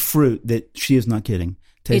 It's a fruit that she is not kidding.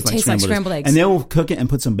 tastes like scrambled eggs. And they will cook it and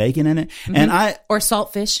put some bacon in it. Mm-hmm. And or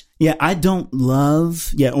saltfish. Yeah, or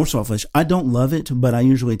saltfish. I don't love it, but I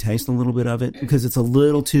usually taste a little bit of it because it's a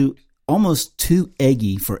little almost too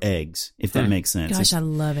eggy for eggs, if that makes sense. Gosh, I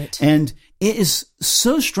love it. And it is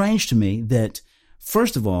so strange to me that,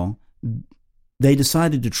 first of all, they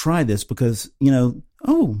decided to try this because,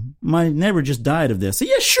 my neighbor just died of this. So,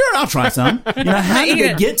 yeah, sure, I'll try some. How did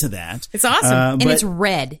they get to that? It's awesome. And it's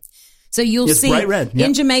red. So you'll see bright red. Yep.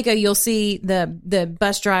 In Jamaica, you'll see the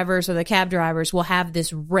bus drivers or the cab drivers will have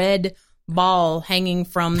this red ball hanging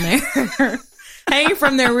from their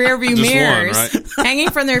rearview mirrors, right? Hanging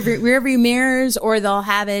from their rearview mirrors, or they'll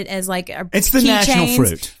have it as like it's the national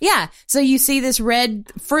fruit. Yeah, so you see this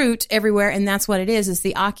red fruit everywhere, and that's what it is. It's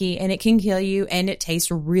the ackee, and it can kill you, and it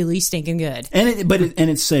tastes really stinking good. And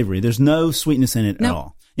it's savory. There's no sweetness in it at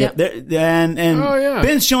all. Yep. And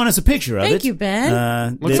Ben's showing us a picture of it. Thank you,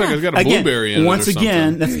 Ben. Looks like it's got a blueberry in it. Once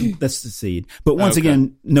again, that's the seed. But once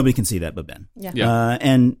again, nobody can see that but Ben. Yeah.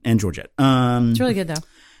 And Georgette. It's really good though.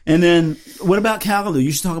 And then what about callaloo?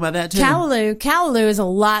 You should talk about that too. Callaloo is a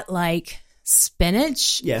lot like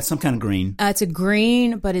spinach. Yeah, some kind of green. It's a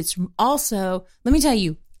green, but it's also, let me tell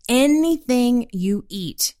you, anything you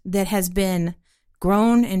eat that has been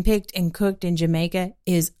grown and picked and cooked in Jamaica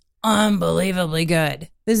is unbelievably good.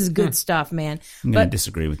 This is good stuff, man. I'm going to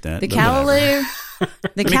disagree with that. The callaloo,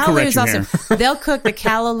 is awesome. They'll cook the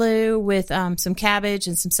callaloo with some cabbage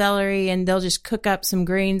and some celery, and they'll just cook up some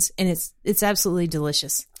greens, and it's absolutely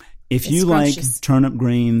delicious. If you like turnip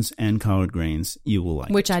greens and collard greens, you will like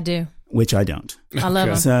Which I do. Which I don't. I love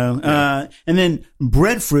them. So, and then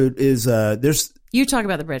breadfruit is, there's... You talk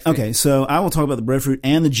about the breadfruit. Okay, so I will talk about the breadfruit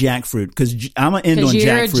and the jackfruit because I'm going to end on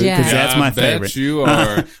jackfruit because that's my favorite. You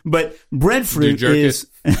are. But breadfruit is...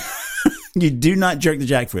 You do not jerk the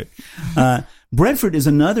jackfruit. Breadfruit is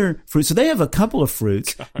another fruit. So they have a couple of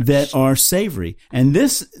fruits that are savory. And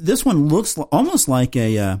this one looks almost like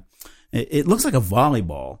it looks like a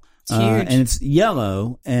volleyball. It's huge. And it's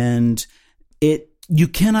yellow and you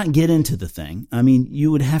cannot get into the thing. I mean,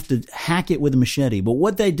 you would have to hack it with a machete. But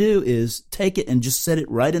what they do is take it and just set it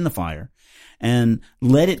right in the fire and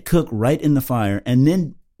let it cook right in the fire. And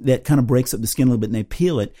then that kind of breaks up the skin a little bit and they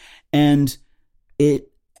peel it. And it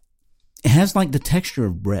has like the texture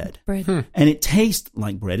of bread. And it tastes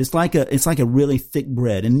like bread. It's like a really thick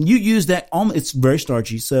bread. And you use that, it's very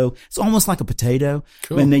starchy. So it's almost like a potato.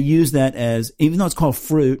 Cool. And they use that as, even though it's called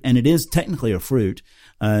fruit and it is technically a fruit,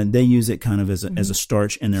 they use it kind of as a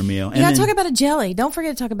starch in their meal. Yeah, talk about a jelly. Don't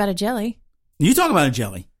forget to talk about a jelly. You talk about a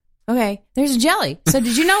jelly. Okay, there's a jelly. So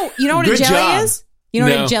did you know what a jelly is? You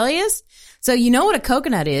know what a jelly is? So you know what a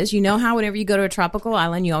coconut is. You know how whenever you go to a tropical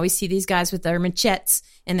island, you always see these guys with their machetes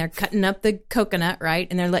and they're cutting up the coconut, right?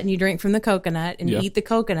 And they're letting you drink from the coconut and you eat the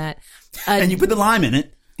coconut. And you put the lime in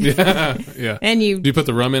it. Yeah. And do you put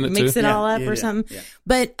the rum in it mix too? it all up or something. Yeah.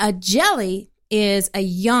 But a jelly is a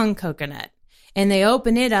young coconut. And they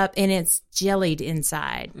open it up and it's jellied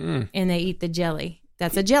inside. And they eat the jelly.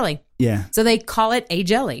 That's a jelly. Yeah. So they call it a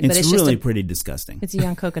jelly. But it's really just pretty disgusting. It's a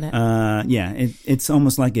young coconut. It's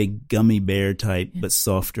almost like a gummy bear type, but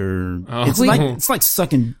softer. Oh. It's like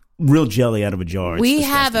sucking real jelly out of a jar. We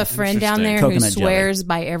have a friend down there who swears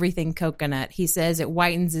by everything coconut. He says it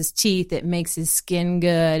whitens his teeth, it makes his skin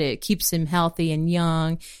good, it keeps him healthy and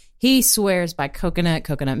young. He swears by coconut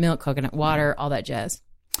milk, coconut water, all that jazz.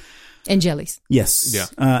 And jellies. Yes.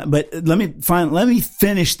 Yeah. But let me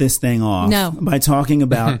finish this thing off by talking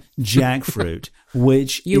about jackfruit,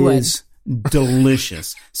 which is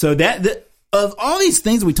delicious. So of all these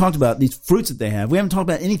things that we talked about, these fruits that they have, we haven't talked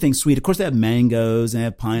about anything sweet. Of course, they have mangoes, and they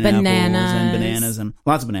have pineapples and bananas and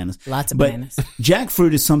lots of bananas. Bananas.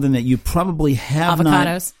 Jackfruit is something that you probably have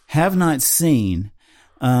not seen.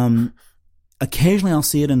 Occasionally I'll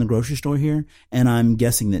see it in the grocery store here, and I'm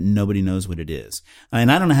guessing that nobody knows what it is.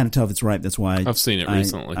 And I don't know how to tell if it's ripe. That's why I've seen it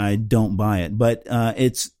recently. I don't buy it. But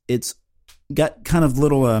it's got kind of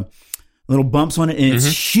little bumps on it, and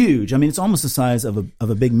it's huge. I mean, it's almost the size of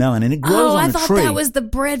a big melon, and it grows on a tree. I thought that was the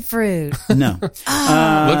breadfruit. No.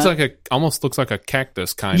 Almost looks like a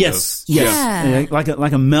cactus kind of. Yes. Yeah. Like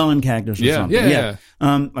a melon cactus or something. Yeah.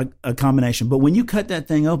 Like a combination. But when you cut that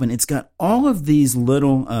thing open, it's got all of these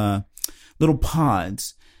little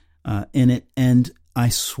pods in it, and I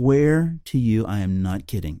swear to you, I am not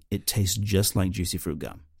kidding. It tastes just like juicy fruit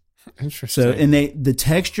gum. Interesting. So, and the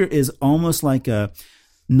texture is almost like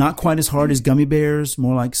not quite as hard as gummy bears,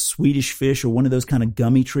 more like Swedish fish or one of those kind of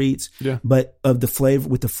gummy treats. Yeah. But with the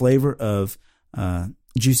flavor of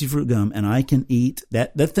juicy fruit gum, and I can eat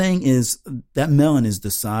that. That melon is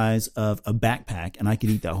the size of a backpack, and I could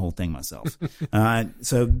eat that whole thing myself.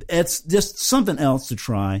 So it's just something else to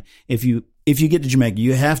try. If you get to Jamaica,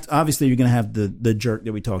 you have to, obviously you're going to have the jerk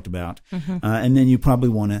that we talked about, and then you probably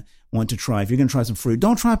want to try, if you're going to try some fruit,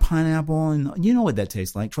 don't try pineapple, and you know what that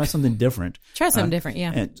tastes like. Try something different. Try something different,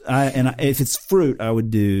 yeah. And if it's fruit, I would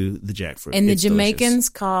do the jackfruit. And the Jamaicans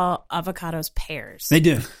call avocados pears. They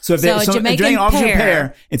do. So if a Jamaican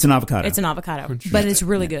pear, it's an avocado. It's an avocado, but it's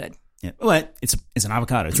really good. Yeah. Well, it's an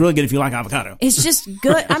avocado. It's really good if you like avocado. It's just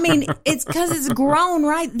good. I mean, it's because it's grown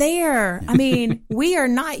right there. I mean, we are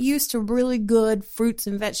not used to really good fruits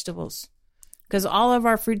and vegetables because all of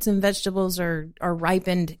our fruits and vegetables are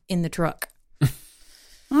ripened in the truck. All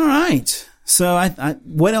right. So,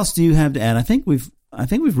 what else do you have to add? I think we've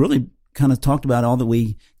really kind of talked about all that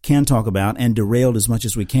we can talk about and derailed as much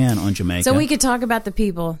as we can on Jamaica. So we could talk about the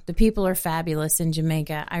people. The people are fabulous in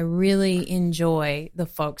Jamaica. I really enjoy the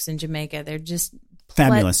folks in Jamaica. They're just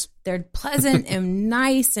fabulous. They're pleasant and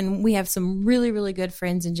nice, and we have some really, really good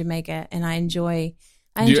friends in Jamaica, and I enjoy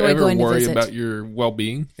going to visit. Do you ever worry about your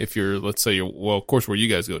well-being? If you're, let's say, of course, where you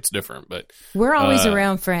guys go, it's different, but we're always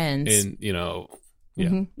around friends. And, yeah.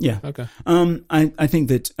 Mm-hmm. Yeah. Okay. I think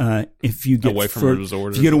that if you get away from a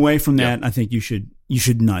resort, if you get away from that, I think you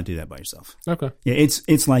should not do that by yourself. Okay. Yeah,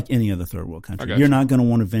 it's like any other third world country. You're not going to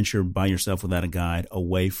want to venture by yourself without a guide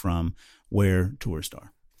away from where tourists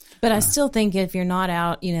are. But I still think if you're not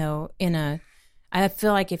out, I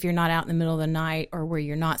feel like if you're not out in the middle of the night or where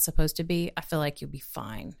you're not supposed to be, I feel like you'll be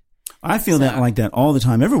fine. I feel like that all the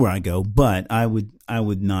time everywhere I go, but I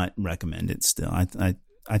would not recommend it still.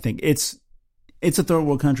 I think it's a third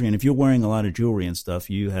world country, and if you're wearing a lot of jewelry and stuff,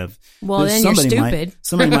 you have then you're stupid.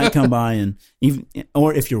 Somebody might come by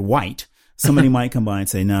or if you're white, somebody might come by and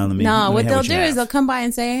say, "No, let me." No, what they'll do is they'll come by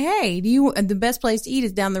and say, "Hey, the best place to eat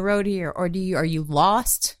is down the road here, or are you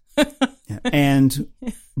lost?" Yeah. And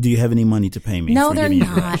do you have any money to pay me? No, they're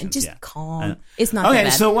not. Just calm. It's not okay. That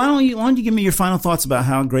bad. So why don't you give me your final thoughts about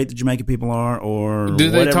how great the Jamaican people are, or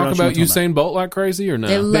do they talk about Usain Bolt like crazy or no?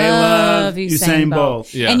 They love Usain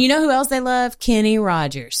Bolt. Yeah. And you know who else they love? Kenny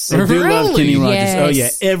Rogers. They do love Kenny Rogers. Yes. Oh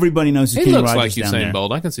yeah, everybody knows who Kenny Rogers looks like down Usain there.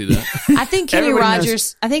 Bolt. I can see that. I think Kenny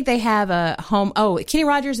Rogers. I think they have a home. Oh, Kenny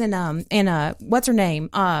Rogers and what's her name?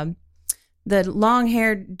 The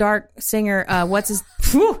long-haired, dark singer,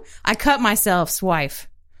 I cut myself's wife.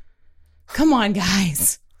 Come on,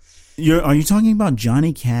 guys. Are you talking about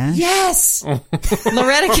Johnny Cash? Yes.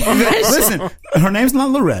 Loretta Cash. Listen, her name's not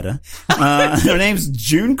Loretta. Her name's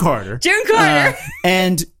June Carter. June Carter.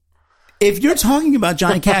 And if you're talking about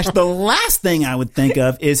Johnny Cash, the last thing I would think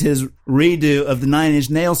of is his redo of the 9 Inch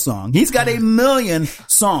Nails song. He's got 1 million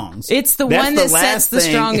songs. It's the one that sets the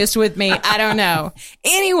strongest with me. I don't know.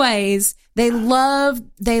 Anyways, they love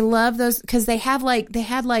those because they had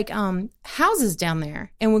houses down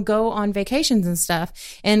there and would go on vacations and stuff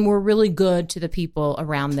and were really good to the people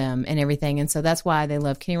around them and everything. And so that's why they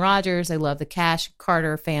love Kenny Rogers. They love the Cash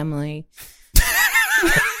Carter family.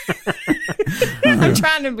 I'm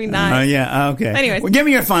trying to be nice. Okay. Anyways, well, give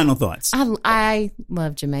me your final thoughts. I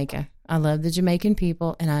love Jamaica. I love the Jamaican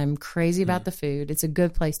people, and I'm crazy about the food. It's a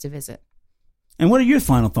good place to visit. And what are your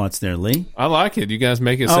final thoughts there, Lee? I like it. You guys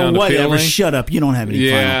make it sound appealing. Shut up. You don't have any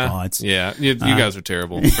final thoughts. Yeah, you guys are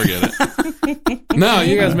terrible. Forget it. No,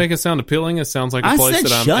 you guys make it sound appealing. It sounds like a place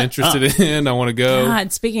that I'm interested in. I want to go.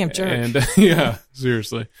 God, speaking of jerk. And yeah,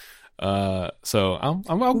 seriously. So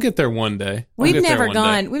I'll get there one day. We've never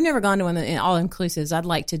gone to one of the all inclusives. I'd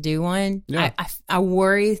like to do one. Yeah. I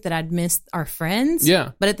worry that I'd miss our friends.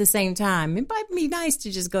 Yeah. But at the same time, it might be nice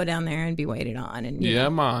to just go down there and be waited on. And Yeah,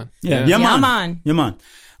 man.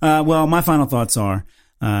 Well, my final thoughts are,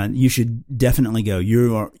 you should definitely go.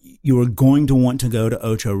 You are going to want to go to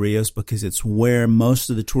Ocho Rios because it's where most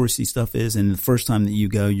of the touristy stuff is. And the first time that you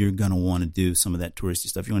go, you're going to want to do some of that touristy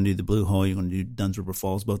stuff. You want to do the Blue Hole. You're going to do Dunn's River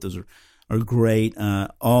Falls. Both those are great.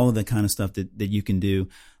 All of the kind of stuff that you can do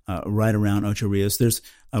right around Ocho Rios. There's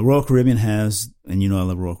Royal Caribbean has, and you know I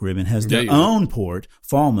love Royal Caribbean, has their own port,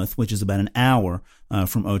 Falmouth, which is about an hour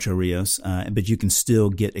from Ocho Rios. But you can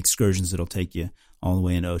still get excursions that'll take you all the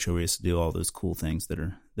way into Ocho Rios to do all those cool things that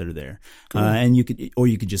are there. Cool. And you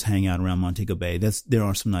could just hang out around Montego Bay. There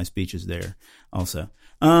are some nice beaches there also.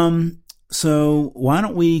 So why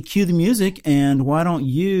don't we cue the music, and why don't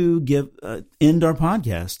you end our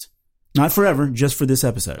podcast? Not forever, just for this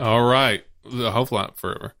episode. All right. Hopefully not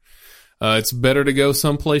forever. It's better to go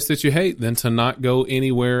someplace that you hate than to not go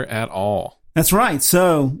anywhere at all. That's right.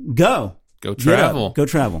 So go. Go travel. Go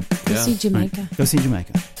travel. Go see Jamaica. Right. Go see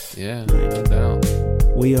Jamaica. Yeah, no doubt.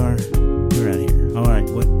 We're out of here. All right.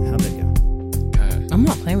 How'd that go? Okay. I'm I'm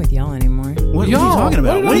not playing with y'all anymore. What are you talking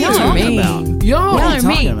about? What are you talking about? Y'all are you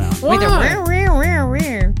talking about? With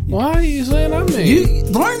the Why are you saying I'm mean? You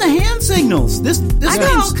learn the hand signals. I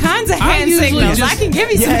got all kinds of hand signals. I can give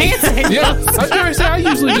you some hand signals. Yeah, I was going to say, I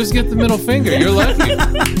usually just get the middle finger. You're lucky.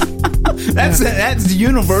 That's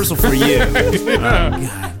universal for you. God.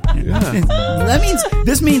 Yeah.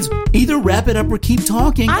 This means either wrap it up or keep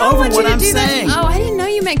talking over what I'm saying. Oh, I didn't know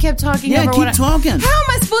you meant kept talking over keep talking. How am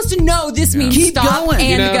I supposed to know this means keep stop going.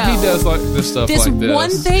 and go? He does like this stuff this like this.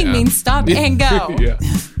 one thing means stop and go. Yeah.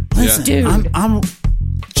 Listen, dude. I'm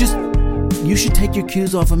just, you should take your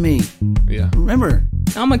cues off of me. Yeah. Remember.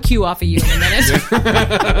 I'm going to cue off of you in a minute.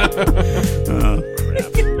 Oh,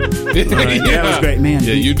 crap. Right, that was great, man.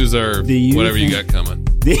 Yeah, you deserve whatever you got coming.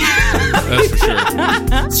 That's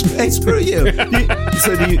for sure. Hey, screw you. Do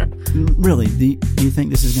you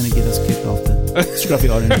think this is going to get us kicked off the Scruffy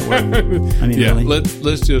Audio Network? I mean, yeah, really?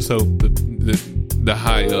 let's just hope the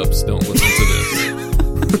high ups don't listen to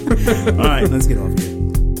this. All right, let's get off here.